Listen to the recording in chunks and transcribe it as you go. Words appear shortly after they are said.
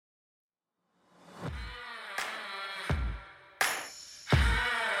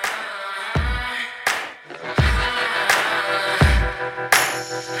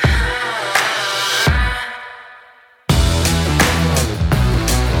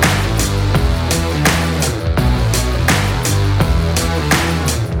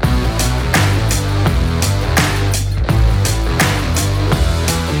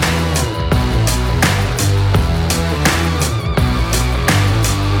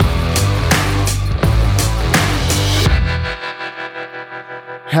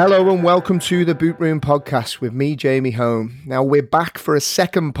Hello and welcome to the Boot Room podcast with me, Jamie Home. Now we're back for a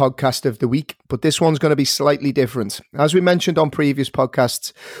second podcast of the week, but this one's going to be slightly different. As we mentioned on previous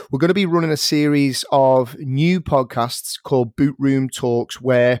podcasts, we're going to be running a series of new podcasts called Boot Room Talks,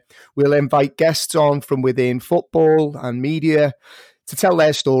 where we'll invite guests on from within football and media to tell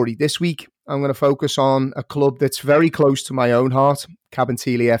their story. This week, I'm going to focus on a club that's very close to my own heart,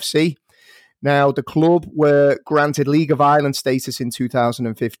 Cabinteely FC. Now, the club were granted League of Ireland status in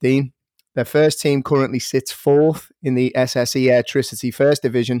 2015. Their first team currently sits fourth in the SSE Airtricity First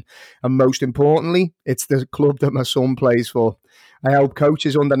Division. And most importantly, it's the club that my son plays for. I help coach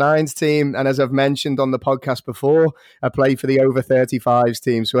his under-9s team. And as I've mentioned on the podcast before, I play for the over-35s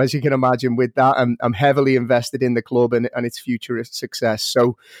team. So as you can imagine with that, I'm heavily invested in the club and its future success.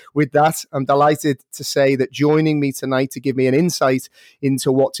 So with that, I'm delighted to say that joining me tonight to give me an insight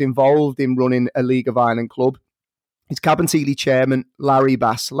into what's involved in running a League of Ireland club is Cabinteely chairman Larry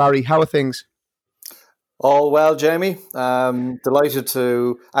Bass. Larry, how are things? All well, Jamie. Delighted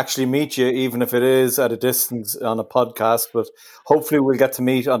to actually meet you, even if it is at a distance on a podcast. But hopefully we'll get to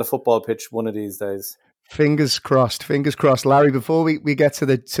meet on a football pitch one of these days. Fingers crossed. Fingers crossed. Larry, before we get to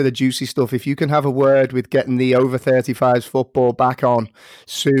the juicy stuff, if you can have a word with getting the over-35s football back on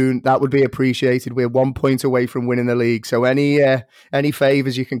soon, that would be appreciated. We're 1 point away from winning the league. So any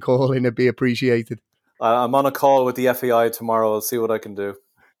favours you can call in would be appreciated. I'm on a call with the FAI tomorrow. I'll see what I can do.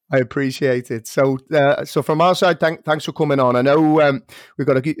 I appreciate it. So from our side, thanks for coming on. I know we've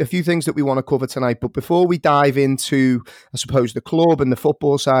got a few things that we want to cover tonight, but before we dive into, I suppose, the club and the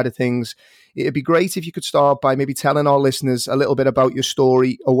football side of things, it'd be great if you could start by maybe telling our listeners a little bit about your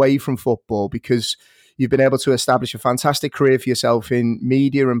story away from football, because you've been able to establish a fantastic career for yourself in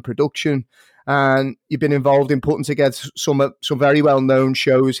media and production, and you've been involved in putting together some very well-known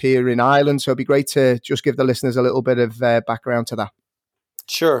shows here in Ireland. So it'd be great to just give the listeners a little bit of background to that.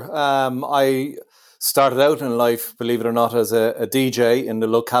 Sure. I started out in life, believe it or not, as a DJ in the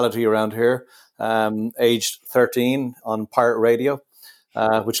locality around here, aged 13 on pirate radio,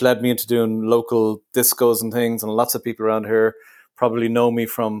 which led me into doing local discos and things. And lots of people around here probably know me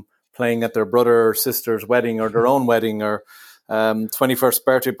from playing at their brother or sister's wedding or their own wedding or 21st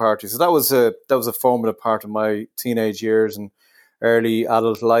birthday party. So that was a formative part of my teenage years and early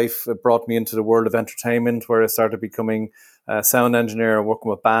adult life. It brought me into the world of entertainment, where I started becoming a sound engineer, working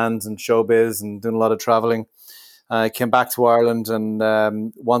with bands and showbiz and doing a lot of traveling. I came back to Ireland and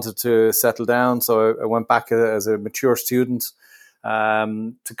wanted to settle down. So I went back as a mature student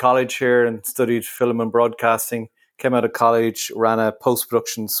to college here and studied film and broadcasting. Came out of college, ran a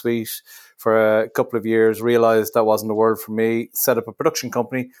post-production suite for a couple of years, realised that wasn't the word for me, set up a production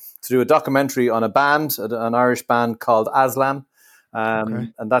company to do a documentary on a band, an Irish band called Aslan.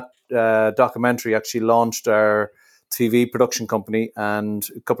 And that documentary actually launched our TV production company. And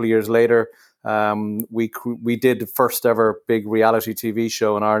a couple of years later, we did the first ever big reality TV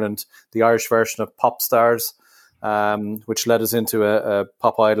show in Ireland, the Irish version of Pop Stars, which led us into a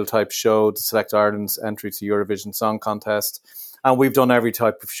pop idol type show to select Ireland's entry to Eurovision Song Contest. And we've done every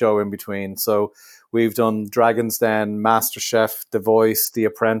type of show in between. So we've done Dragon's Den, MasterChef, The Voice, The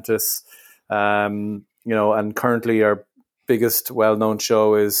Apprentice, and currently our biggest well-known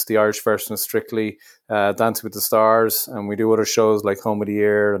show is the Irish version of Strictly, Dancing with the Stars, and we do other shows like Home of the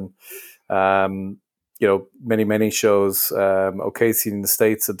Year and many shows. O'Casey in the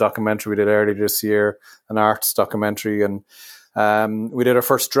States, a documentary we did earlier this year, an arts documentary, and we did our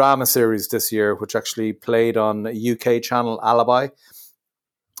first drama series this year, which actually played on a UK channel, Alibi.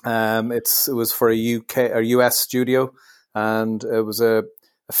 It was for a US studio, and it was a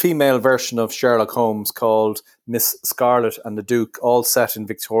female version of Sherlock Holmes called Miss Scarlet and the Duke, all set in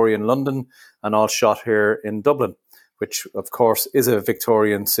Victorian London and all shot here in Dublin, which of course is a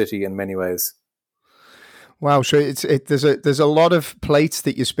Victorian city in many ways. Wow, so there's a lot of plates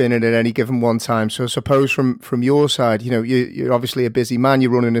that you're spinning at any given one time. So I suppose from your side, you're obviously a busy man.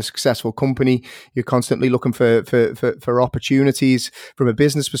 You're running a successful company. You're constantly looking for opportunities from a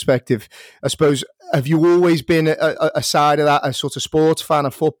business perspective. I suppose, have you always been a side of that, a sort of sports fan,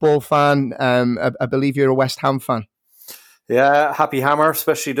 a football fan? I believe you're a West Ham fan. Yeah, happy Hammer,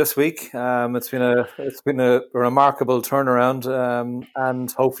 especially this week. It's been a remarkable turnaround,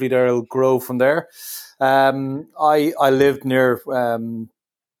 and hopefully they'll grow from there. I lived near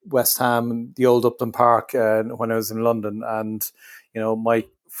West Ham, the old Upton Park, when I was in London, and my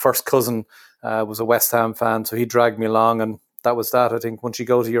first cousin was a West Ham fan, so he dragged me along, and that was that. I think once you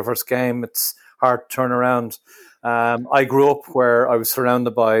go to your first game, it's hard to turn around. I grew up where I was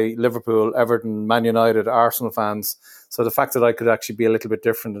surrounded by Liverpool, Everton, Man United, Arsenal fans. So the fact that I could actually be a little bit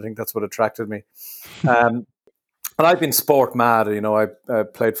different, I think that's what attracted me. And I've been sport mad. I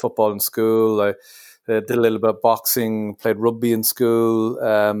played football in school. I did a little bit of boxing, played rugby in school,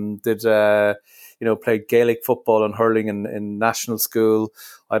 played Gaelic football and hurling in national school.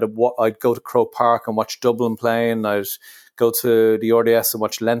 I'd go to Croke Park and watch Dublin playing. I'd go to the RDS and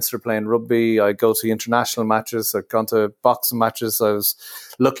watch Leinster playing rugby. I'd go to international matches. I'd gone to boxing matches. I was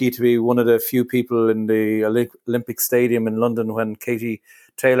lucky to be one of the few people in the Olympic Stadium in London when Katie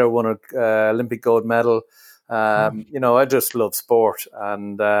Taylor won an Olympic gold medal. I just love sport,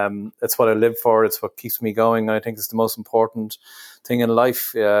 and it's what I live for. It's what keeps me going. I think it's the most important thing in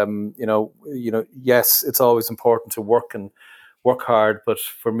life. Yes, it's always important to work hard, but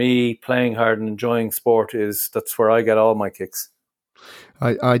for me, playing hard and enjoying sport that's where I get all my kicks.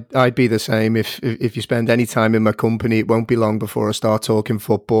 I'd be the same. If you spend any time in my company, it won't be long before I start talking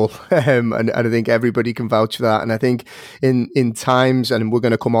football. And I think everybody can vouch for that. And I think in times, and we're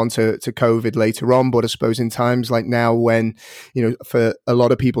going to come on to COVID later on, but I suppose in times like now when, for a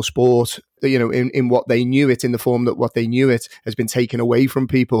lot of people, sport, in what they knew it, in the form that what they knew it has been taken away from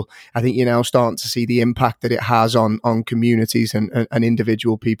people. I think you're now starting to see the impact that it has on communities and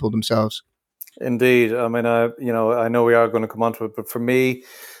individual people themselves. Indeed. I mean, I know we are going to come on to it, but for me,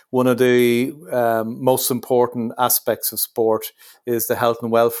 one of the most important aspects of sport is the health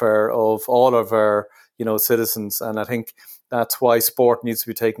and welfare of all of our, citizens. And I think that's why sport needs to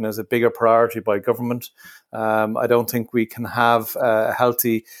be taken as a bigger priority by government. I don't think we can have a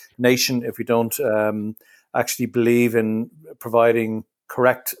healthy nation if we don't actually believe in providing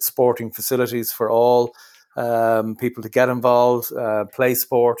correct sporting facilities for all people to get involved, play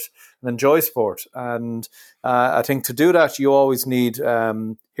sport and enjoy sport. And I think to do that, you always need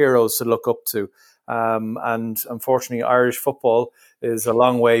heroes to look up to. And unfortunately, Irish football is a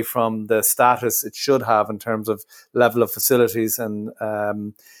long way from the status it should have in terms of level of facilities and,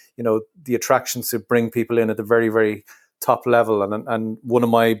 the attractions to bring people in at the very, very top level. And one of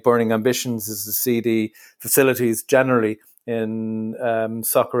my burning ambitions is to see the facilities generally in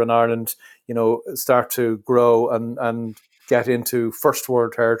soccer in Ireland, start to grow and get into first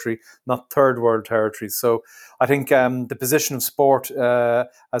world territory, not third world territory. So I think the position of sport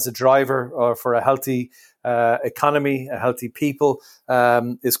as a driver for a healthy economy, a healthy people,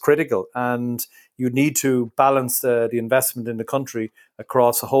 is critical. And you need to balance the investment in the country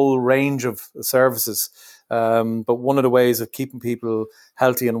across a whole range of services. But one of the ways of keeping people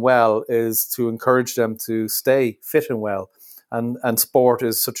healthy and well is to encourage them to stay fit and well. And sport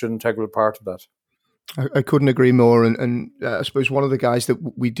is such an integral part of that. I couldn't agree more. And I suppose one of the guys that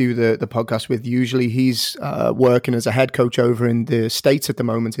we do the podcast with, usually he's working as a head coach over in the States at the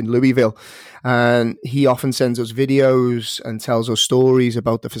moment in Louisville. And he often sends us videos and tells us stories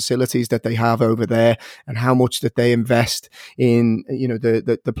about the facilities that they have over there and how much that they invest in,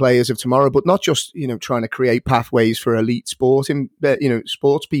 the players of tomorrow, but not just, trying to create pathways for elite sport in,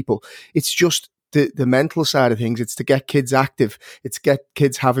 sports people. It's just the mental side of things. It's to get kids active. It's to get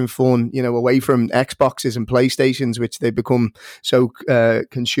kids having fun, away from Xboxes and PlayStations, which they become so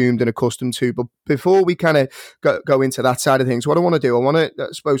consumed and accustomed to. But before we kind of go into that side of things, what I want to do, I want to,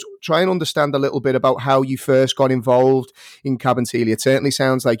 I suppose, try and understand a little bit about how you first got involved in Cabinteely. It certainly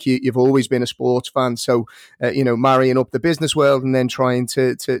sounds like you've always been a sports fan. So, marrying up the business world and then trying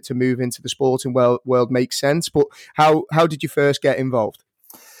to move into the sporting world makes sense. But how did you first get involved?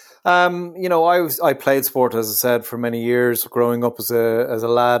 I played sport, as I said, for many years. Growing up as a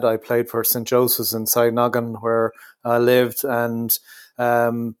lad, I played for St. Joseph's in Noggin, where I lived, and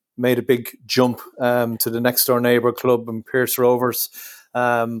made a big jump to the next door neighbour club in Pierce Rovers.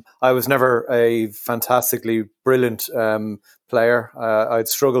 I was never a fantastically brilliant player. I'd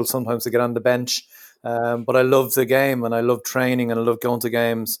struggled sometimes to get on the bench. But I loved the game and I loved training and I loved going to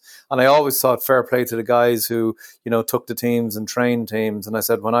games. And I always thought fair play to the guys who, took the teams and trained teams. And I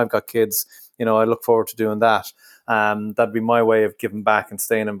said, when I've got kids, I look forward to doing that. That'd be my way of giving back and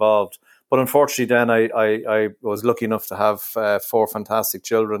staying involved. But unfortunately, then I was lucky enough to have 4 fantastic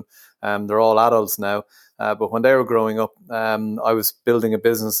children. They're all adults now. But when they were growing up, I was building a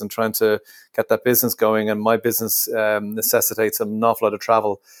business and trying to get that business going. And my business necessitates an awful lot of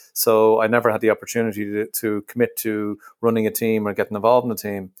travel. So I never had the opportunity to commit to running a team or getting involved in a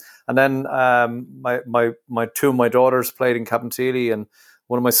team. And then my 2 of my daughters played in Cabinteely, and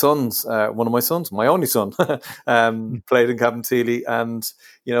my only son, played in Cabinteely. And,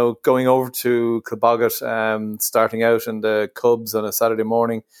 going over to Kilbogget, starting out in the Cubs on a Saturday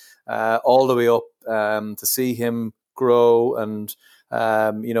morning, all the way up to see him grow and,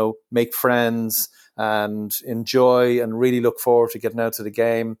 make friends and enjoy and really look forward to getting out to the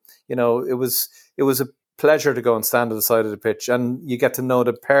game. It was a pleasure to go and stand at the side of the pitch, and you get to know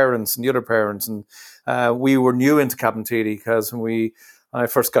the parents and the other parents. And we were new into Cabinteely because when I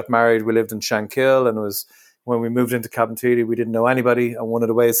first got married, we lived in Shankill, and it was when we moved into Cabinteely, we didn't know anybody, and one of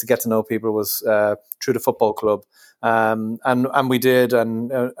the ways to get to know people was through the football club, and we did,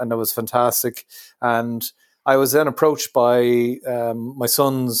 and it was fantastic. And I was then approached by my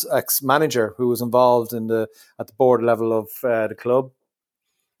son's ex-manager, who was involved at the board level of the club.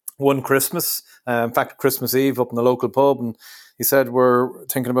 One Christmas, in fact, Christmas Eve, up in the local pub, and he said, "We're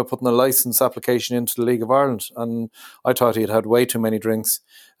thinking about putting a license application into the League of Ireland." And I thought he'd had way too many drinks,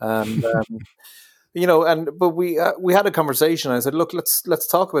 and but we had a conversation. I said, "Look, let's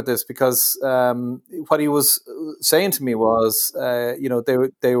talk about this," because what he was saying to me was,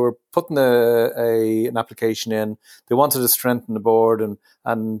 they were putting an application in. They wanted to strengthen the board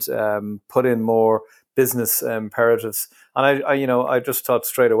and put in more business imperatives. And I just thought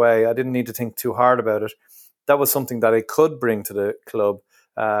straight away, I didn't need to think too hard about it. That was something that I could bring to the club.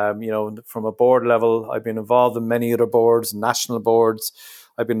 From a board level, I've been involved in many other boards, national boards.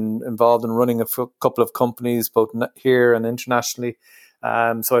 I've been involved in running a couple of companies, both here and internationally.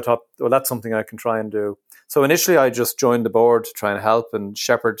 So I thought, well, that's something I can try and do. So initially, I just joined the board to try and help and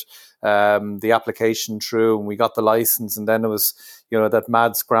shepherd the application through, and we got the license. And then it was, that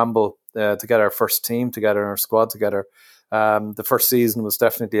mad scramble to get our first team together and our squad together. The first season was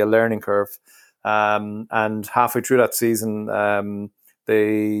definitely a learning curve. And halfway through that season,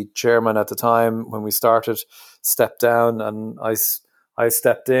 the chairman at the time, when we started, stepped down, and I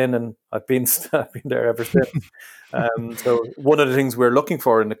stepped in, and I've been there ever since. So one of the things we're looking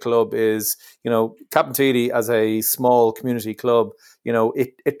for in the club is, Cabinteely as a small community club,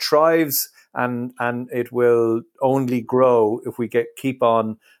 it thrives and it will only grow if we keep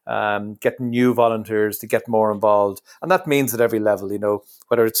on getting new volunteers to get more involved. And that means at every level,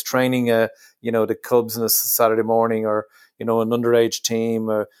 whether it's training, the clubs on a Saturday morning, or, an underage team,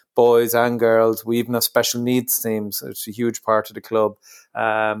 or boys and girls. We even have special needs teams. It's a huge part of the club.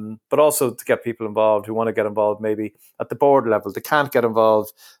 But also to get people involved who want to get involved maybe at the board level. They can't get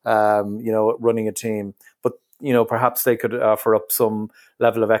involved, running a team. But, perhaps they could offer up some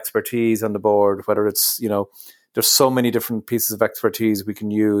level of expertise on the board, whether it's, there's so many different pieces of expertise we can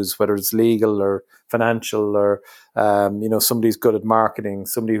use, whether it's legal or financial, or, somebody's good at marketing,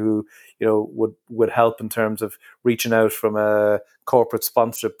 somebody who, would help in terms of reaching out from a corporate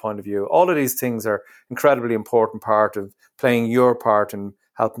sponsorship point of view. All of these things are incredibly important part of playing your part in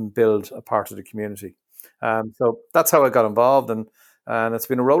helping build a part of the community. So that's how I got involved, and it's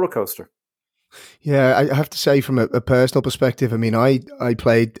been a roller coaster. Yeah, I have to say, from a personal perspective, I mean, I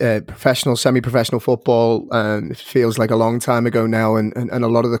played professional, semi-professional football. It feels like a long time ago now, and a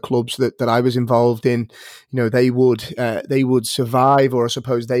lot of the clubs that I was involved in, they would survive, or I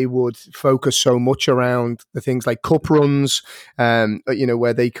suppose they would focus so much around the things like cup runs,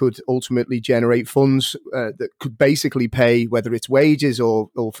 where they could ultimately generate funds that could basically pay, whether it's wages or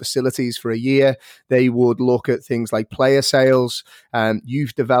facilities for a year. They would look at things like player sales,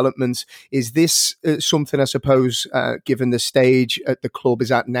 youth development. Is this something, I suppose, given the stage at the club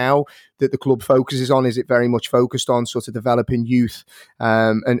is at now, that the club focuses on? Is it very much focused on sort of developing youth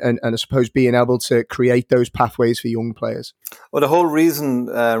and I suppose being able to create those pathways for young players? Well, the whole reason,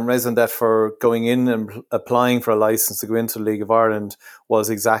 that for going in and applying for a license to go into the League of Ireland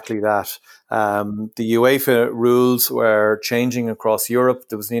was exactly that. The UEFA rules were changing across Europe.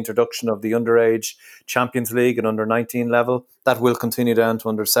 There was the introduction of the underage Champions League and under 19 level. That will continue down to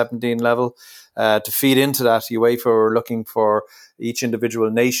under 17 level. To feed into that, UEFA were looking for each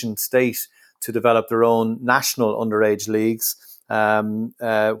individual nation state to develop their own national underage leagues. When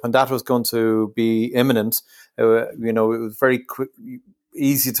that was going to be imminent, it was very quick,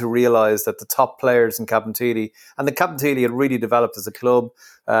 easy to realise that the top players in Cabinteely, and the Cabinteely had really developed as a club.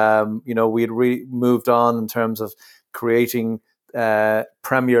 We had moved on in terms of creating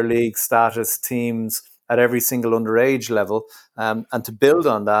Premier League status teams at every single underage level, and to build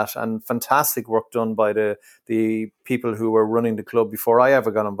on that, and fantastic work done by the people who were running the club before I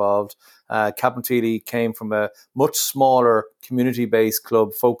ever got involved. Cabinteely came from a much smaller community-based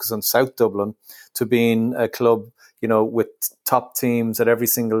club focused on South Dublin to being a club, with top teams at every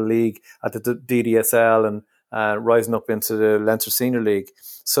single league at the DDSL and rising up into the Leinster Senior League.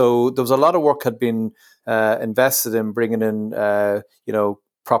 So there was a lot of work had been invested in bringing in,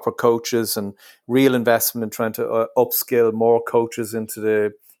 proper coaches, and real investment in trying to upskill more coaches into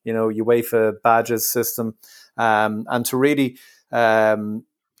the, UEFA badges system, and to really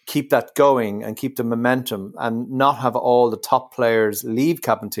keep that going and keep the momentum and not have all the top players leave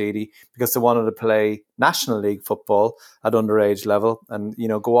Cabinteely because they wanted to play National League football at underage level and,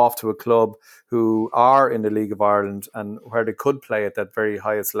 go off to a club who are in the League of Ireland and where they could play at that very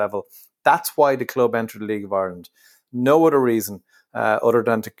highest level. That's why the club entered the League of Ireland. No other reason other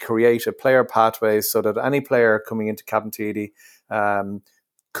than to create a player pathway so that any player coming into Cabinteely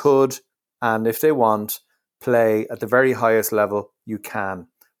could, and if they want, play at the very highest level you can,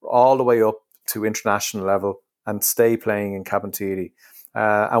 all the way up to international level and stay playing in Cabinteely.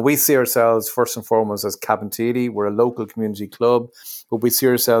 And we see ourselves first and foremost as Cabinteely. We're a local community club, but we see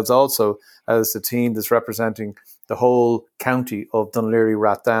ourselves also as the team that's representing the whole county of Dún Laoghaire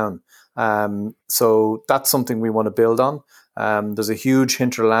Rathdown. So that's something we want to build on. There's a huge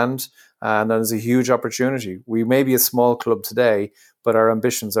hinterland and there's a huge opportunity. We may be a small club today, but our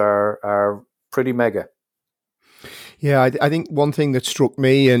ambitions are pretty mega. Yeah, I think one thing that struck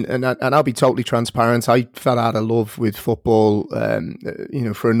me, and I'll be totally transparent, I fell out of love with football,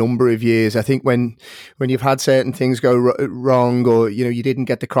 for a number of years. I think when you've had certain things go wrong, or you didn't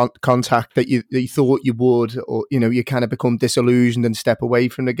get the contact that you thought you would, or you kind of become disillusioned and step away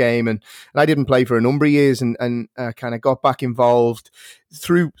from the game. And I didn't play for a number of years, and kind of got back involved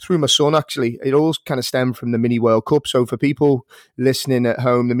through my son. Actually, it all kind of stemmed from the Mini World Cup. So for people listening at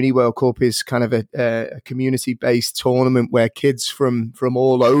home, the Mini World Cup is kind of a community-based tournament where kids from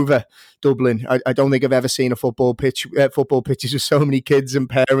all over Dublin. I don't think I've ever seen a football pitches with so many kids and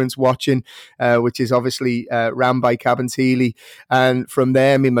parents watching, which is obviously ran by Cabinteely. And from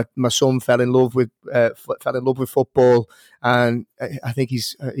there, my son fell in love with football, and I think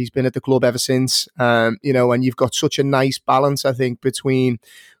he's been at the club ever since. And you've got such a nice balance, I think, between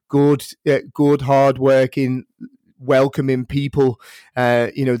good, hard-working, welcoming people.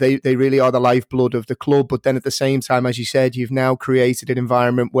 They really are the lifeblood of the club. But then at the same time, as you said, you've now created an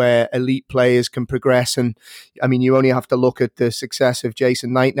environment where elite players can progress. And I mean, you only have to look at the success of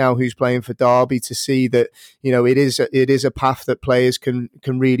Jason Knight now, who's playing for Derby, to see that it is a path that players can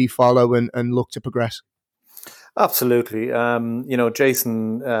really follow and look to progress. Absolutely.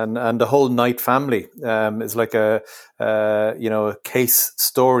 Jason and the whole Knight family is like a case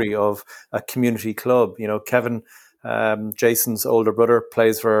story of a community club. Kevin, Jason's older brother,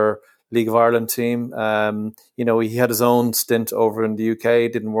 plays for League of Ireland team. He had his own stint over in the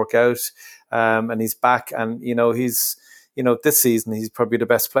UK, didn't work out, and he's back. And he's this season he's probably the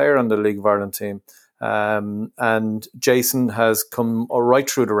best player on the League of Ireland team. And Jason has come right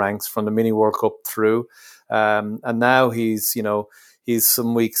through the ranks from the Mini World Cup through. And now he's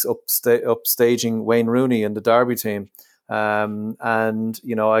some weeks upstaging Wayne Rooney in the Derby team. I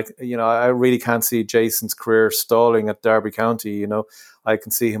really can't see Jason's career stalling at Derby County. I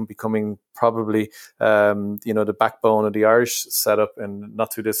can see him becoming probably, the backbone of the Irish setup in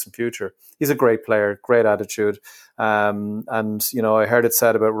not too distant future. He's a great player, great attitude. I heard it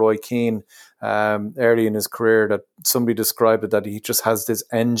said about Roy Keane early in his career that somebody described it that he just has this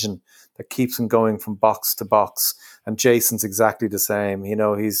engine that keeps him going from box to box. And Jason's exactly the same.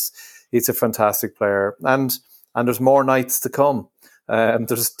 He's a fantastic player. And there's more nights to come.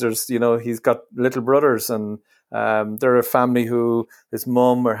 There's he's got little brothers, and they're a family who his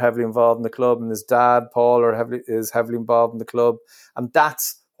mum are heavily involved in the club, and his dad Paul is heavily involved in the club, and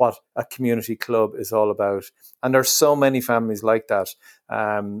that's what a community club is all about. And there's so many families like that.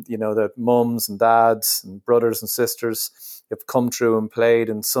 That mums and dads and brothers and sisters have come through and played,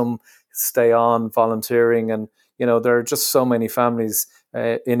 and some stay on volunteering, and there are just so many families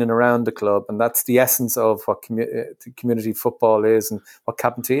in and around the club, and that's the essence of what community football is and what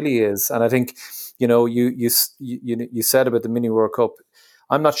Cabinteely is. And I think you said about the Mini World Cup.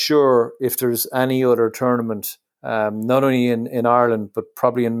 I'm not sure if there's any other tournament, not only in Ireland but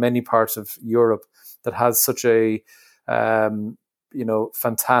probably in many parts of Europe, that has such a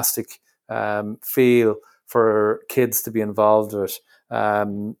fantastic feel for kids to be involved with.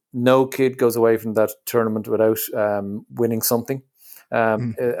 No kid goes away from that tournament without winning something.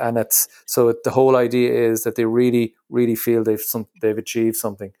 And the whole idea is that they really, really feel they've achieved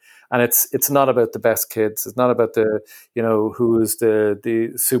something. And it's not about the best kids. It's not about who is the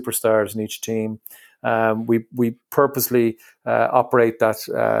superstars in each team. We purposely operate that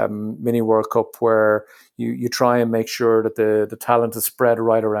Mini World Cup where you try and make sure that the talent is spread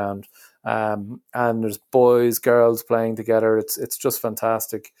right around. And there's boys, girls playing together. It's just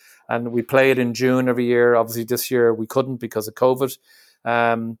fantastic. And we play it in June every year. Obviously this year we couldn't because of COVID.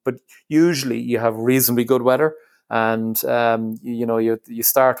 But usually you have reasonably good weather, and you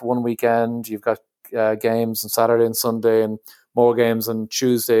start one weekend, you've got games on Saturday and Sunday, and more games on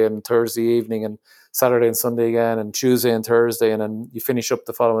Tuesday and Thursday evening, and Saturday and Sunday again, and Tuesday and Thursday, and then you finish up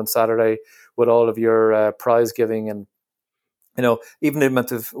the following Saturday with all of your prize giving. And even the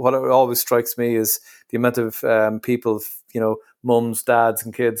amount of, what always strikes me is the amount of people, mums, dads,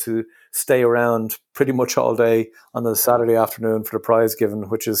 and kids who stay around pretty much all day on the Saturday afternoon for the prize giving,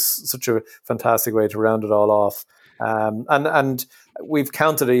 which is such a fantastic way to round it all off. And we've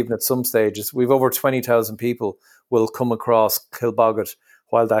counted even at some stages, we've over 20,000 people will come across Kilbogget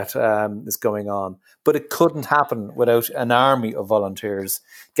while that is going on. But it couldn't happen without an army of volunteers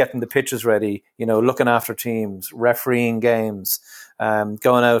getting the pitches ready, looking after teams, refereeing games,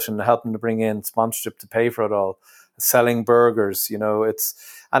 going out and helping to bring in sponsorship to pay for it all, selling burgers.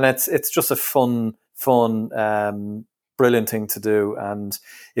 It's just a fun, brilliant thing to do. And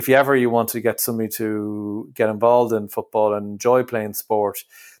if you want to get somebody to get involved in football and enjoy playing sport,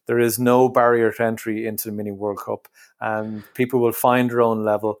 there is no barrier to entry into the Mini World Cup, and people will find their own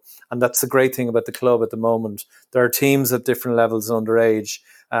level. And that's the great thing about the club at the moment. There are teams at different levels underage.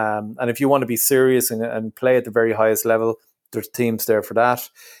 And if you want to be serious and play at the very highest level, there's teams there for that.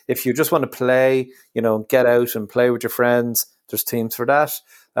 If you just want to play, get out and play with your friends, there's teams for that.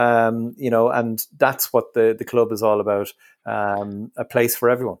 And that's what the club is all about, a place for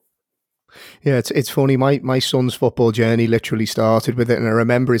everyone. Yeah, it's funny. My son's football journey literally started with it, and I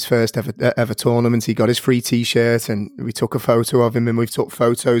remember his first ever tournament. He got his free T-shirt, and we took a photo of him, and we've took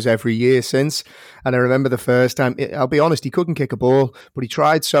photos every year since. And I remember the first time. I'll be honest, he couldn't kick a ball, but he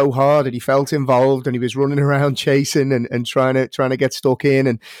tried so hard, and he felt involved, and he was running around chasing and trying to get stuck in.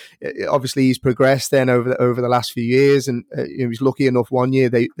 And obviously, he's progressed then over the last few years, and he was lucky enough. One year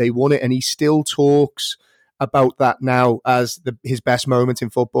they won it, and he still talks about that now as his best moment in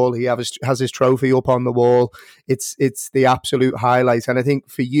football. He has his trophy up on the wall. It's the absolute highlight. And I think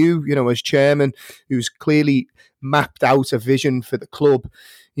for you, as chairman, who's clearly mapped out a vision for the club,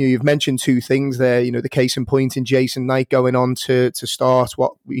 you've mentioned two things there. The case in point in Jason Knight going on to start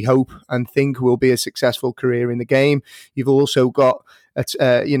what we hope and think will be a successful career in the game. You've also got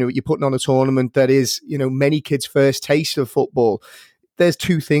you're putting on a tournament that is many kids' first taste of football. There's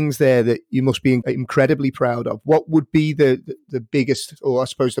two things there that you must be incredibly proud of. What would be the biggest, or I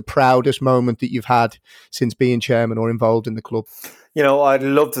suppose the proudest moment that you've had since being chairman or involved in the club? I'd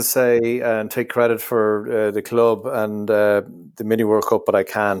love to say and take credit for the club and the Mini World Cup, but I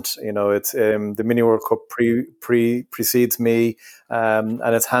can't. It's the Mini World Cup precedes me, and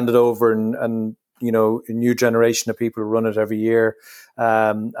it's handed over, and a new generation of people run it every year.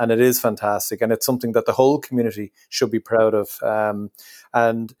 And it is fantastic. And it's something that the whole community should be proud of.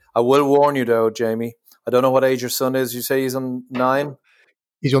 And I will warn you though, Jamie, I don't know what age your son is. You say he's on 9?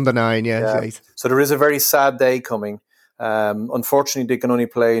 He's under 9, yeah. He's 8. So there is a very sad day coming. Unfortunately, they can only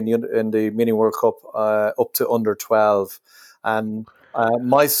play in the Mini World Cup up to under 12. And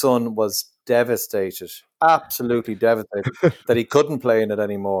my son was devastated, absolutely devastated that he couldn't play in it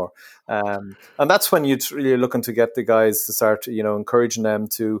anymore. And that's when you're really looking to get the guys to start, encouraging them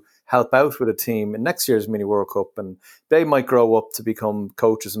to help out with a team in next year's Mini World Cup. And they might grow up to become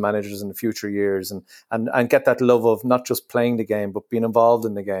coaches and managers in the future years and get that love of not just playing the game, but being involved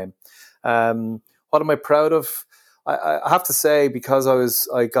in the game. What am I proud of? I have to say, because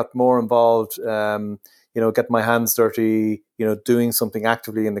I got more involved, get my hands dirty, doing something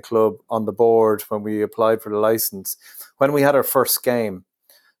actively in the club on the board when we applied for the license. When we had our first game,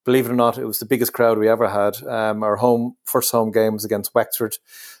 believe it or not, it was the biggest crowd we ever had. Our first home game was against Wexford.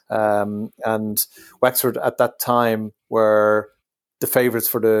 And Wexford at that time were the favourites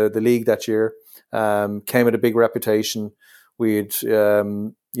for the league that year, came with a big reputation. We'd,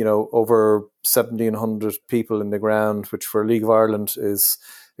 over 1,700 people in the ground, which for League of Ireland is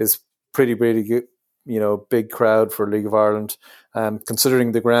pretty good. Big crowd for League of Ireland,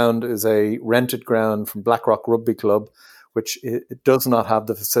 considering the ground is a rented ground from Blackrock Rugby Club, which it does not have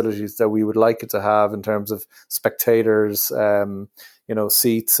the facilities that we would like it to have in terms of spectators,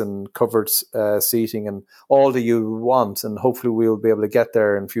 seats and covered seating and all that you want. And hopefully we'll be able to get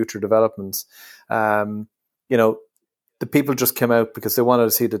there in future developments. The people just came out because they wanted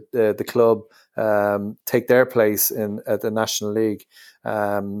to see the club take their place at the National League.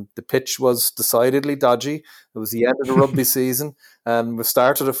 The pitch was decidedly dodgy. It was the end of the rugby season, and we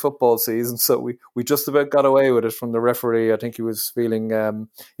started a football season, so we just about got away with it from the referee. I think he was feeling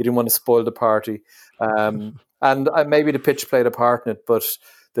he didn't want to spoil the party, and maybe the pitch played a part in it. But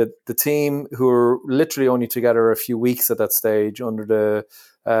the team, who were literally only together a few weeks at that stage under the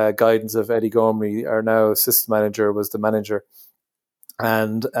guidance of Eddie Gormley, our now assistant manager, was the manager,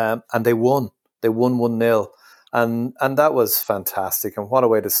 and they won. They won 1-0, and that was fantastic. And what a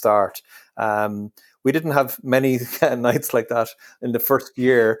way to start! We didn't have many nights like that in the first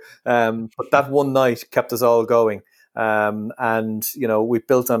year, but that one night kept us all going. And we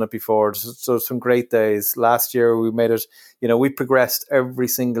built on it before. So some great days. Last year we made it. We progressed every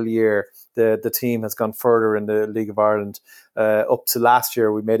single year. The team has gone further in the League of Ireland. Up to last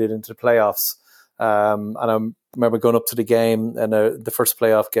year, we made it into the playoffs. And I remember going up to the game and the first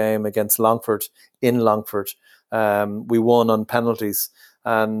playoff game against Longford in Longford. We won on penalties.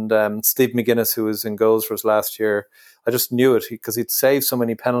 And Steve McGuinness, who was in goals for us last year, I just knew it because he'd saved so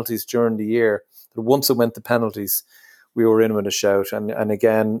many penalties during the year that once it went to penalties, we were in with a shout. And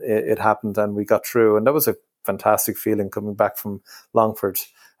again, it happened and we got through. And that was a fantastic feeling coming back from Longford.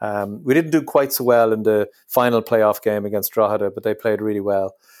 We didn't do quite so well in the final playoff game against Drogheda, but they played really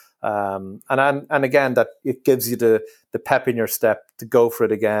well. And again, that it gives you the pep in your step to go for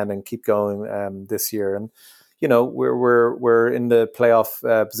it again and keep going this year. And we're in the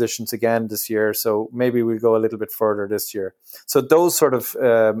playoff positions again this year, so maybe we'll go a little bit further this year. So those sort of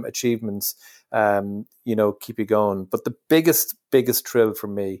achievements, keep you going. But the biggest thrill for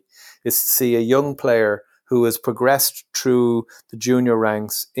me is to see a young player who has progressed through the junior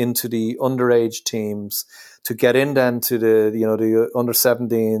ranks into the underage teams, to get in then to the under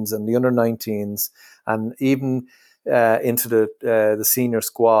 17s and the under 19s, and even into the senior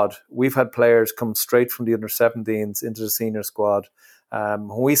squad. We've had players come straight from the under 17s into the senior squad. When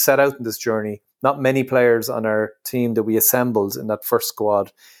we set out in this journey, not many players on our team that we assembled in that first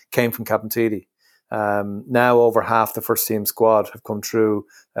squad came from Cabinteely. Now over half the first team squad have come through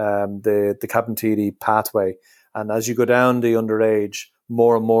the Cabinteely pathway. And as you go down the underage,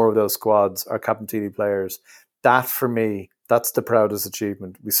 more and more of those squads are Cabinteely players. That, for me, that's the proudest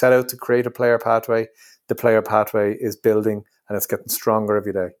achievement. We set out to create a player pathway. The player pathway is building and it's getting stronger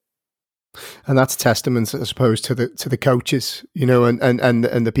every day. And that's testament, I suppose, to the coaches,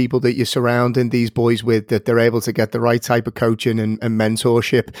 and the people that you're surrounding these boys with, that they're able to get the right type of coaching and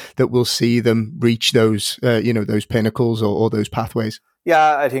mentorship that will see them reach those, those pinnacles or those pathways.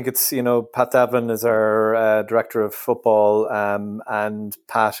 Yeah, I think it's, Pat Devlin is our director of football, and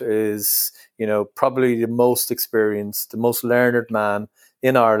Pat is, probably the most experienced, the most learned man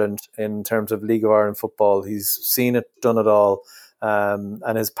in Ireland in terms of League of Ireland football. He's seen it, done it all.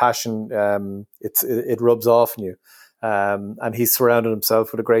 And his passion, it rubs off on you. And he's surrounded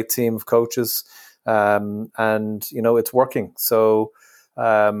himself with a great team of coaches, and it's working. So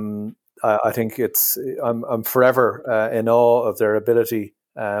I think I'm forever in awe of their ability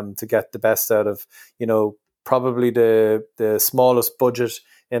to get the best out of probably the smallest budget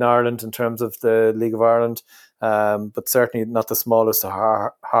in Ireland in terms of the League of Ireland, but certainly not the smallest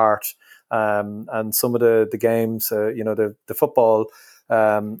heart. And some of the games, the football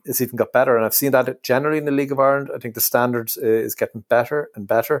has even got better. And I've seen that generally in the League of Ireland. I think the standards is getting better and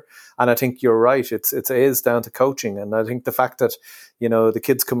better. And I think you're right. It is down to coaching. And I think the fact that, the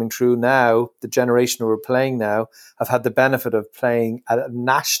kids coming through now, the generation who are playing now, have had the benefit of playing at a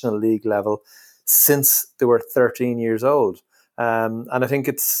national league level since they were 13 years old. And I think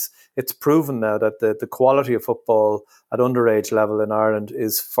it's proven now that the quality of football at underage level in Ireland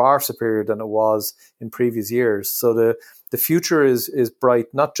is far superior than it was in previous years. So the future is bright,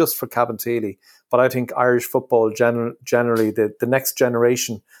 not just for Cabinteely, but I think Irish football generally, the next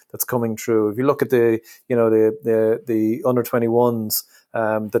generation that's coming through. If you look at the under 21s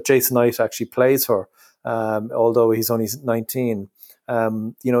that Jason Knight actually plays for, although he's only 19,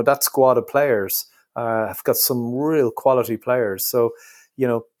 that squad of players have got some real quality players. So,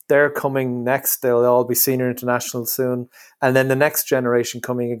 they're coming next. They'll all be senior international soon. And then the next generation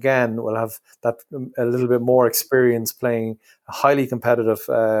coming again will have that a little bit more experience playing highly competitive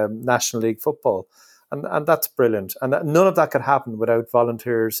National League football. And that's brilliant. And none of that could happen without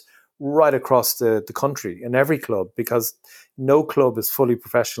volunteers right across the country in every club, because no club is fully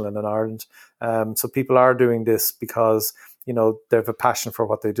professional in Ireland. So people are doing this because, they have a passion for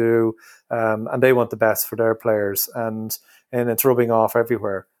what they do, and they want the best for their players. And it's rubbing off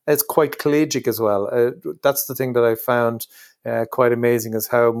everywhere. It's quite collegiate as well. That's the thing that I found quite amazing, is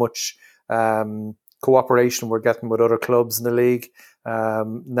how much cooperation we're getting with other clubs in the league.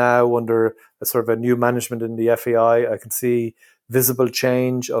 Now under a sort of a new management in the FAI, I can see visible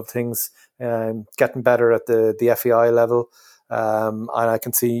change of things getting better at the FAI level. And I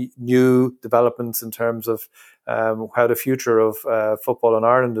can see new developments in terms of how the future of football in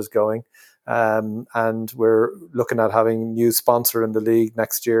Ireland is going. And we're looking at having new sponsor in the league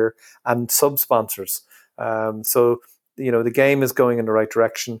next year and sub-sponsors. So, the game is going in the right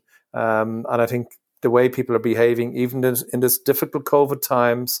direction. And I think the way people are behaving, even in this difficult COVID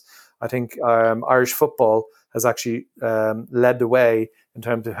times, I think Irish football has actually led the way in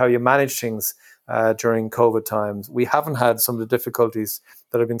terms of how you manage things. during COVID times. We haven't had some of the difficulties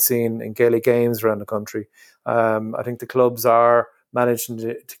that have been seen in Gaelic games around the country. I think the clubs are managing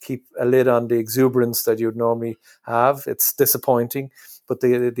to keep a lid on the exuberance that you'd normally have. It's disappointing, but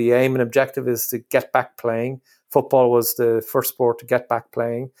the aim and objective is to get back playing. Football was the first sport to get back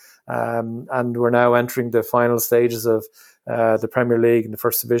playing, and we're now entering the final stages of the Premier League and the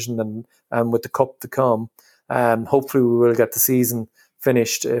First Division, and with the Cup to come. Hopefully we will get the season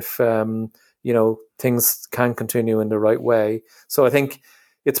finished if things can continue in the right way. So I think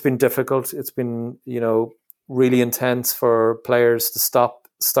it's been difficult. It's been really intense for players to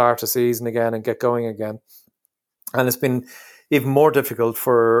start a season again and get going again, and it's been even more difficult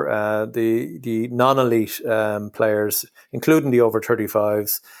for the non-elite players, including the over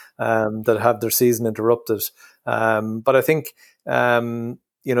 35s that have their season interrupted. But I think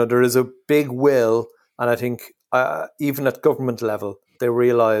there is a big will, and I think even at government level, they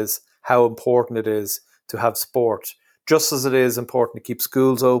realise how important it is to have sport. Just as it is important to keep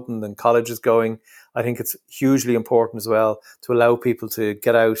schools open and colleges going, I think it's hugely important as well to allow people to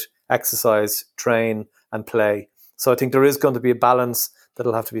get out, exercise, train and play. So I think there is going to be a balance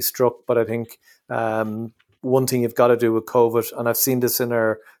that'll have to be struck. But I think one thing you've got to do with COVID, and I've seen this in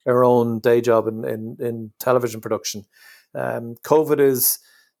our own day job in television production, COVID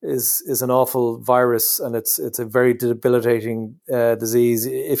is an awful virus, and it's a very debilitating disease.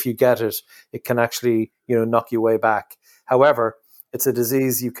 If you get it, it can actually knock you way back. However, it's a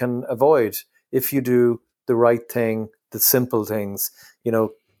disease you can avoid if you do the right thing, the simple things.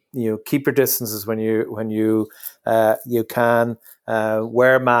 Keep your distances when you can,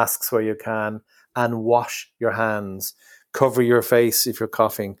 wear masks where you can, and wash your hands. Cover your face if you're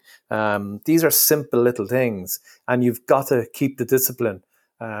coughing. These are simple little things, and you've got to keep the discipline.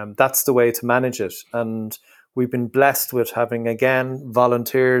 That's the way to manage it. And we've been blessed with having, again,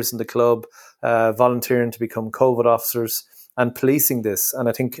 volunteers in the club, volunteering to become COVID officers and policing this. And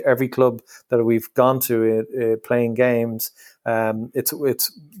I think every club that we've gone to playing games,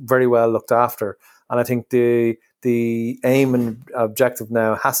 it's very well looked after. And I think the aim and objective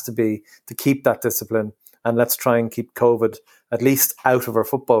now has to be to keep that discipline, and let's try and keep COVID at least out of our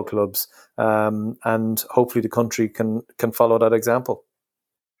football clubs. And hopefully the country can follow that example.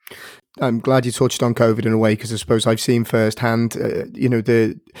 I'm glad you touched on COVID in a way, because I suppose I've seen firsthand,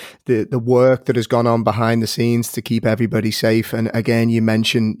 the work that has gone on behind the scenes to keep everybody safe. And again, you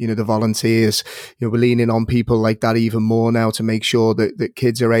mentioned, the volunteers. We're leaning on people like that even more now to make sure that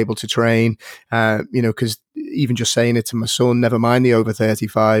kids are able to train. Because even just saying it to my son, never mind the over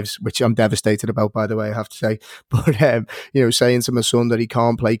 35s, which I'm devastated about, by the way, I have to say. But saying to my son that he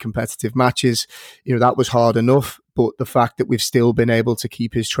can't play competitive matches, that was hard enough. But the fact that we've still been able to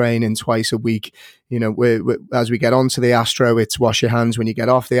keep his training twice a week, we're, as we get onto the Astro, it's wash your hands. When you get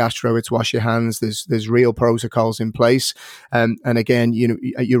off the Astro, it's wash your hands. There's real protocols in place. And again,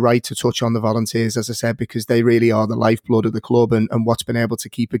 you're right to touch on the volunteers, as I said, because they really are the lifeblood of the club and what's been able to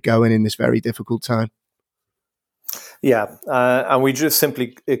keep it going in this very difficult time. Yeah, and we just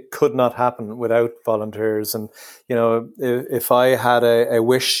simply, it could not happen without volunteers. And, if I had a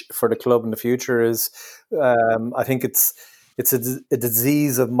wish for the club in the future is, I think it's a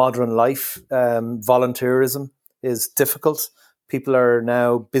disease of modern life. Volunteerism is difficult. People are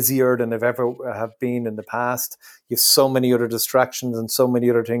now busier than they've ever have been in the past. You have so many other distractions and so many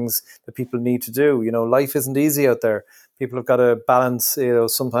other things that people need to do. Life isn't easy out there. People have got to balance,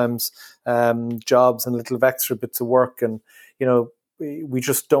 sometimes jobs and little extra bits of work. And, we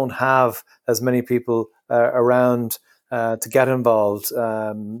just don't have as many people around to get involved.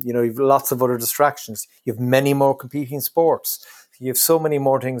 You've lots of other distractions. You have many more competing sports. You have so many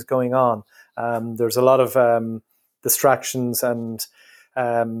more things going on. There's a lot of distractions, and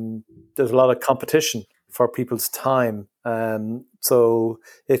there's a lot of competition for people's time. So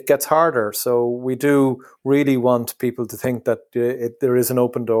it gets harder. So we do really want people to think that there is an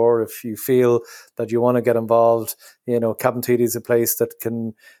open door. If you feel that you want to get involved, Cabinteely is a place that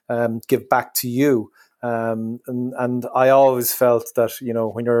can give back to you. And I always felt that,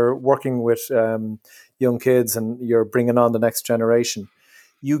 when you're working with young kids and you're bringing on the next generation,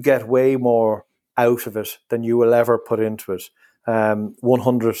 you get way more out of it than you will ever put into it.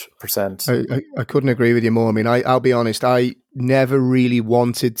 100%. I couldn't agree with you more. I mean, I'll be honest, I never really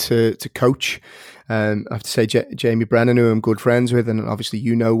wanted to coach. I have to say, Jamie Brennan, who I'm good friends with, and obviously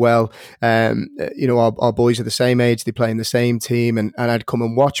well, our boys are the same age, they play in the same team, and I'd come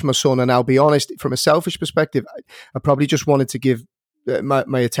and watch my son, and I'll be honest, from a selfish perspective, I probably just wanted to give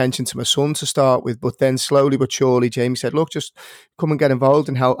my attention to my son to start with, but then slowly but surely Jamie said, look, just come and get involved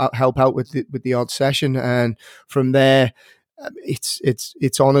and help out with the odd session. And from there,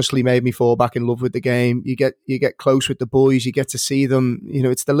 it's honestly made me fall back in love with the game. You get close with the boys. You get to see them.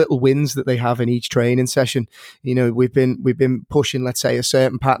 It's the little wins that they have in each training session. We've been pushing, let's say, a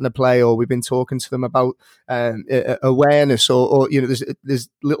certain pattern of play, or we've been talking to them about awareness, or there's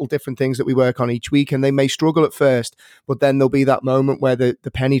little different things that we work on each week, and they may struggle at first, but then there'll be that moment where the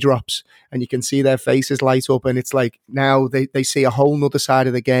penny drops, and you can see their faces light up, and it's like now they see a whole nother side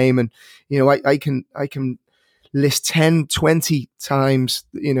of the game, and I can list 10, 20 times,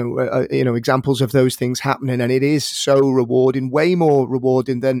 examples of those things happening. And it is so rewarding, way more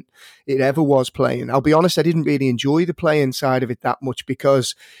rewarding than it ever was playing. I'll be honest, I didn't really enjoy the playing side of it that much,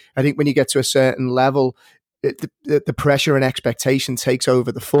 because I think when you get to a certain level, the pressure and expectation takes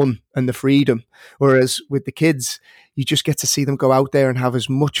over the fun and the freedom. Whereas with the kids, you just get to see them go out there and have as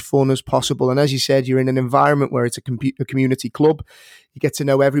much fun as possible. And as you said, you're in an environment where it's a community club. You get to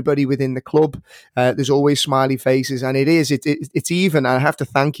know everybody within the club. There's always smiley faces, and it's even. I have to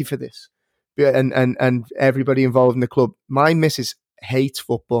thank you for this, and everybody involved in the club. My missus hates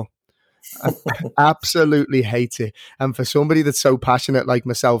football. I absolutely hate it. And for somebody that's so passionate like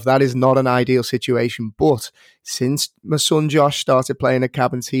myself, that is not an ideal situation. But since my son Josh started playing at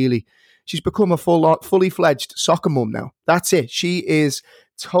Cabinteely, she's become a fully fledged soccer mum now. That's it. She is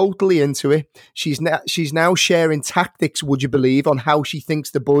totally into it. She's now sharing tactics, would you believe, on how she thinks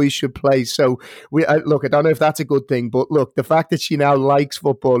the boys should play. So look, I don't know if that's a good thing, but look, the fact that she now likes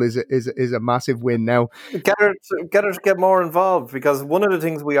football is a massive win. Now, get her to get more involved, because one of the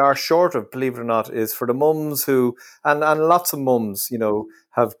things we are short of, believe it or not, is for the mums who and lots of mums,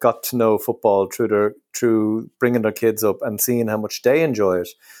 have got to know football through bringing their kids up and seeing how much they enjoy it.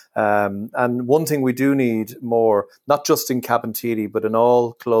 And one thing we do need more, not just in Cabinteely, but in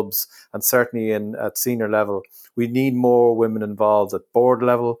all clubs, and certainly at senior level, we need more women involved at board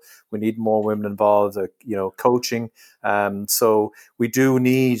level. We need more women involved at coaching. So we do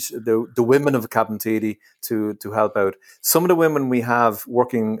need the women of Cabinteely to help out. Some of the women we have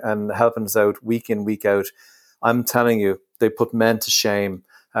working and helping us out week in, week out, I'm telling you, they put men to shame.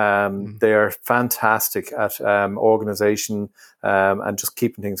 They are fantastic at organization and just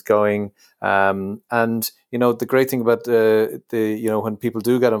keeping things going. And the great thing about when people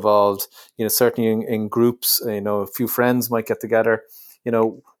do get involved, certainly in groups, a few friends might get together.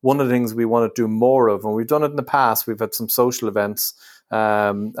 One of the things we want to do more of, and we've done it in the past, we've had some social events,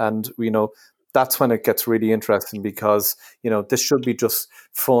 and that's when it gets really interesting, because this should be just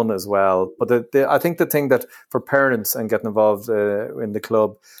fun as well. But I think the thing that for parents and getting involved in the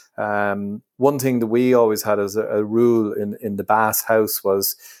club, one thing that we always had as a rule in the Bass house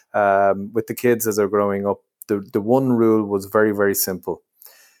was with the kids as they're growing up, the one rule was very, very simple.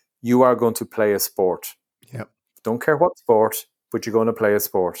 You are going to play a sport. Yep. Don't care what sport, but you're going to play a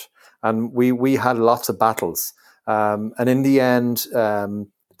sport. And we had lots of battles. And in the end,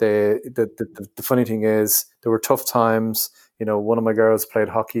 the funny thing is, there were tough times. One of my girls played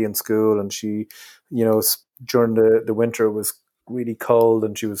hockey in school, and she, during the winter, it was really cold,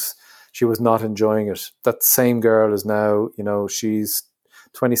 and she was not enjoying it. That same girl is now, she's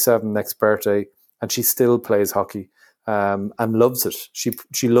 27 next birthday, and she still plays hockey, and loves it.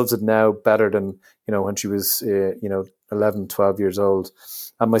 She loves it now better than when she was 11, 12 years old.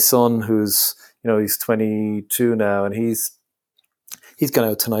 And my son, who's he's 22 now, and he's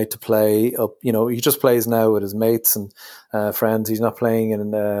going out tonight to play up. He just plays now with his mates and friends. He's not playing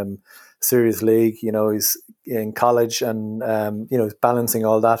in serious league. He's in college, and he's balancing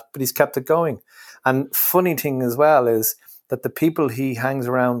all that, but he's kept it going. And funny thing as well is that the people he hangs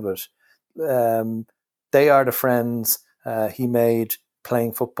around with, they are the friends he made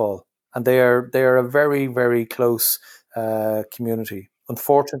playing football, and they are a very, very close community.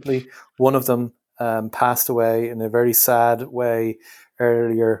 Unfortunately, one of them passed away in a very sad way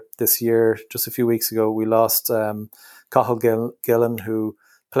earlier this year. Just a few weeks ago, we lost Cathal Gillen, who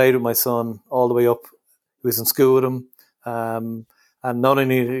played with my son all the way up. He was in school with him. And not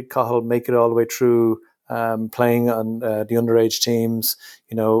only did Cathal make it all the way through playing on the underage teams,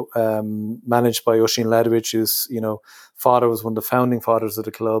 managed by Oisin Ledwich, whose father was one of the founding fathers of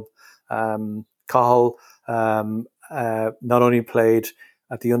the club. Cathal not only played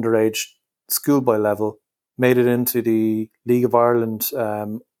at the underage schoolboy level, made it into the League of Ireland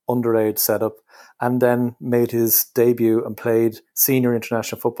underage setup, and then made his debut and played senior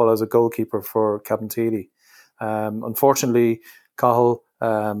international football as a goalkeeper for Cabinteely. Unfortunately, Cathal,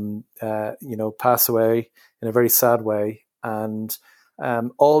 passed away in a very sad way, and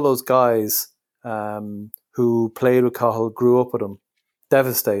all those guys who played with Cathal grew up with him,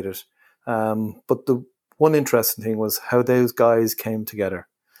 devastated. But the one interesting thing was how those guys came together,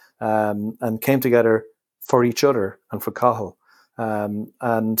 and came together for each other and for Cahill.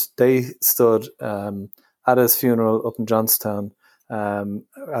 And they stood at his funeral up in Johnstown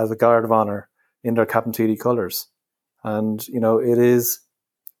as a guard of honour in their Cabinteely colours. And, it is,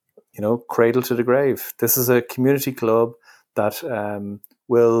 cradle to the grave. This is a community club that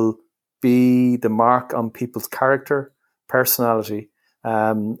will be the mark on people's character, personality,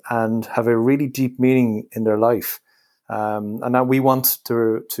 and have a really deep meaning in their life. And that we want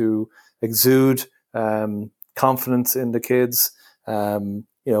to exude confidence in the kids,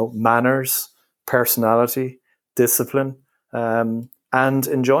 manners, personality, discipline, and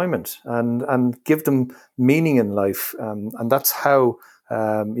enjoyment, and give them meaning in life. And that's how,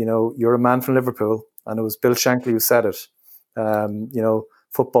 you're a man from Liverpool, and it was Bill Shankly who said it.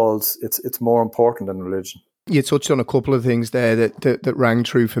 Football's it's more important than religion. You touched on a couple of things there that rang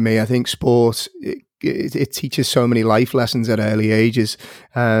true for me. I think sport, it teaches so many life lessons at early ages.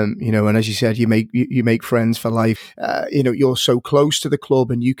 And as you said, you make friends for life. You're so close to the club,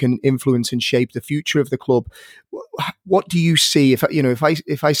 and you can influence and shape the future of the club. What do you see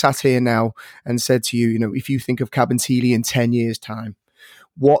if I sat here now and said to you, if you think of Cabinteely in 10 years' time,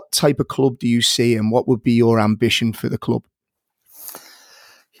 what type of club do you see, and what would be your ambition for the club?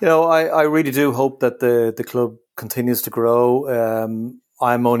 I really do hope that the club continues to grow.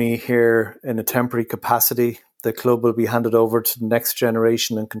 I'm only here in a temporary capacity. The club will be handed over to the next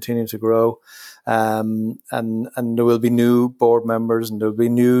generation and continue to grow. And there will be new board members, and there will be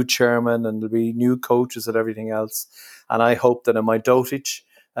new chairmen, and there will be new coaches and everything else. And I hope that in my dotage,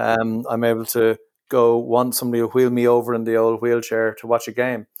 I'm able to want somebody to wheel me over in the old wheelchair to watch a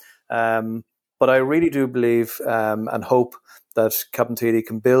game. But I really do believe and hope that Cabinteely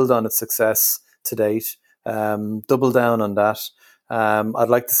can build on its success to date, double down on that. I'd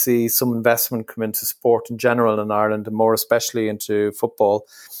like to see some investment come into sport in general in Ireland, and more especially into football,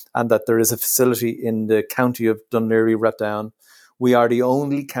 and that there is a facility in the county of Dún Laoghaire-Rathdown. We are the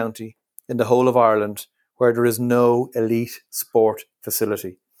only county in the whole of Ireland where there is no elite sport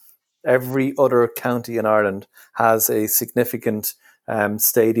facility. Every other county in Ireland has a significant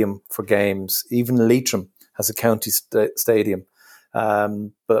stadium for games. Even Leitrim has a county stadium.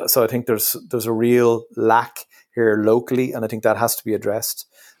 So I think there's a real lack here locally, and I think that has to be addressed.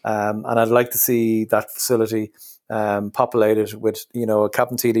 And I'd like to see that facility populated with, a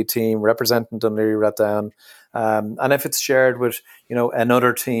Cabinteely team representing Dún Laoghaire-Rathdown. And if it's shared with,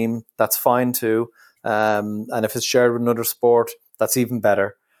 another team, that's fine too. And if it's shared with another sport, that's even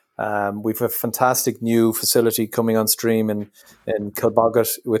better. We've a fantastic new facility coming on stream in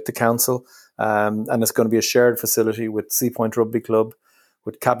Kilboggart with the council. And it's going to be a shared facility with Seapoint Rugby Club,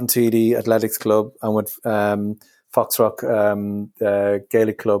 with Cabinteely Athletics Club, and with Foxrock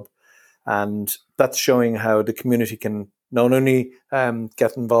Gaelic Club. And that's showing how the community can not only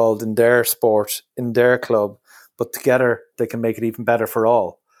get involved in their sport, in their club, but together they can make it even better for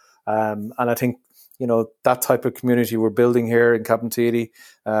all. And I think, that type of community we're building here in Cabinteely,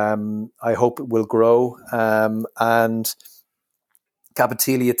 I hope it will grow. And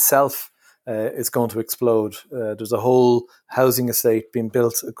Cabinteely itself is going to explode. There's a whole housing estate being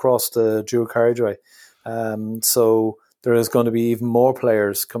built across the Dúr Carriageway. So there is going to be even more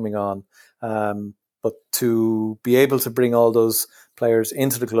players coming on. But to be able to bring all those players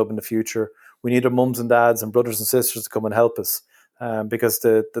into the club in the future, we need our mums and dads and brothers and sisters to come and help us. Because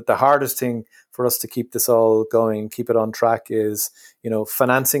the hardest thing for us to keep this all going, keep it on track, is,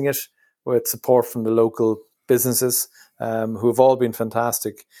 financing it with support from the local businesses who have all been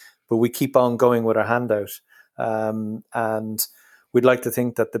fantastic. But we keep on going with our hand out. And we'd like to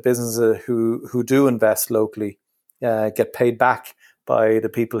think that the businesses who do invest locally get paid back by the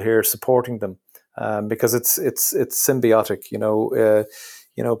people here supporting them, because it's symbiotic.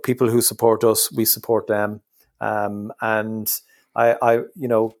 People who support us, we support them. And I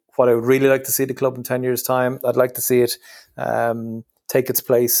what I would really like to see the club in 10 years' time, I'd like to see it take its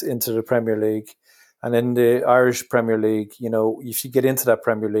place into the Premier League. And in the Irish Premier League, if you get into that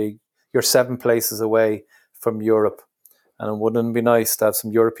Premier League, you're 7 places away from Europe. And wouldn't it be nice to have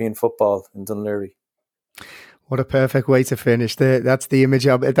some European football in Dún Laoghaire? What a perfect way to finish. That's the image.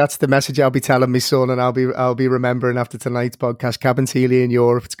 That's the message I'll be telling my son, and I'll be remembering after tonight's podcast. Cabinteely in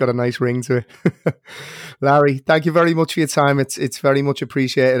Europe. It's got a nice ring to it. Larry, thank you very much for your time. It's very much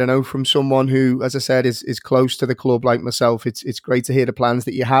appreciated. I know from someone who, as I said, is close to the club like myself, it's great to hear the plans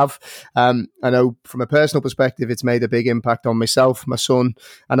that you have. I know from a personal perspective, it's made a big impact on myself, my son,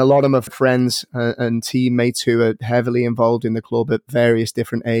 and a lot of my friends and teammates who are heavily involved in the club at various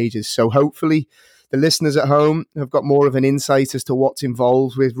different ages. So hopefully the listeners at home have got more of an insight as to what's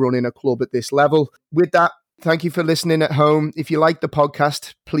involved with running a club at this level. With that, Thank you for listening at home. If you like the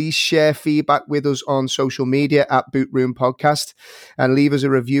podcast, please share feedback with us on social media at Boot Room Podcast and leave us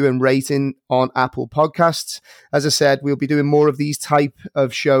a review and rating on Apple Podcasts. As I said, we'll be doing more of these type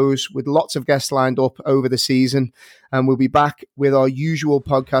of shows with lots of guests lined up over the season. And we'll be back with our usual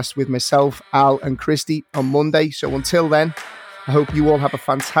podcast with myself, Al, and Christy on Monday. So until then, I hope you all have a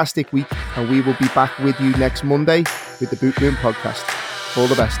fantastic week, and we will be back with you next Monday with the Boot Room Podcast. All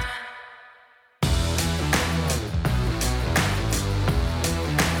the best.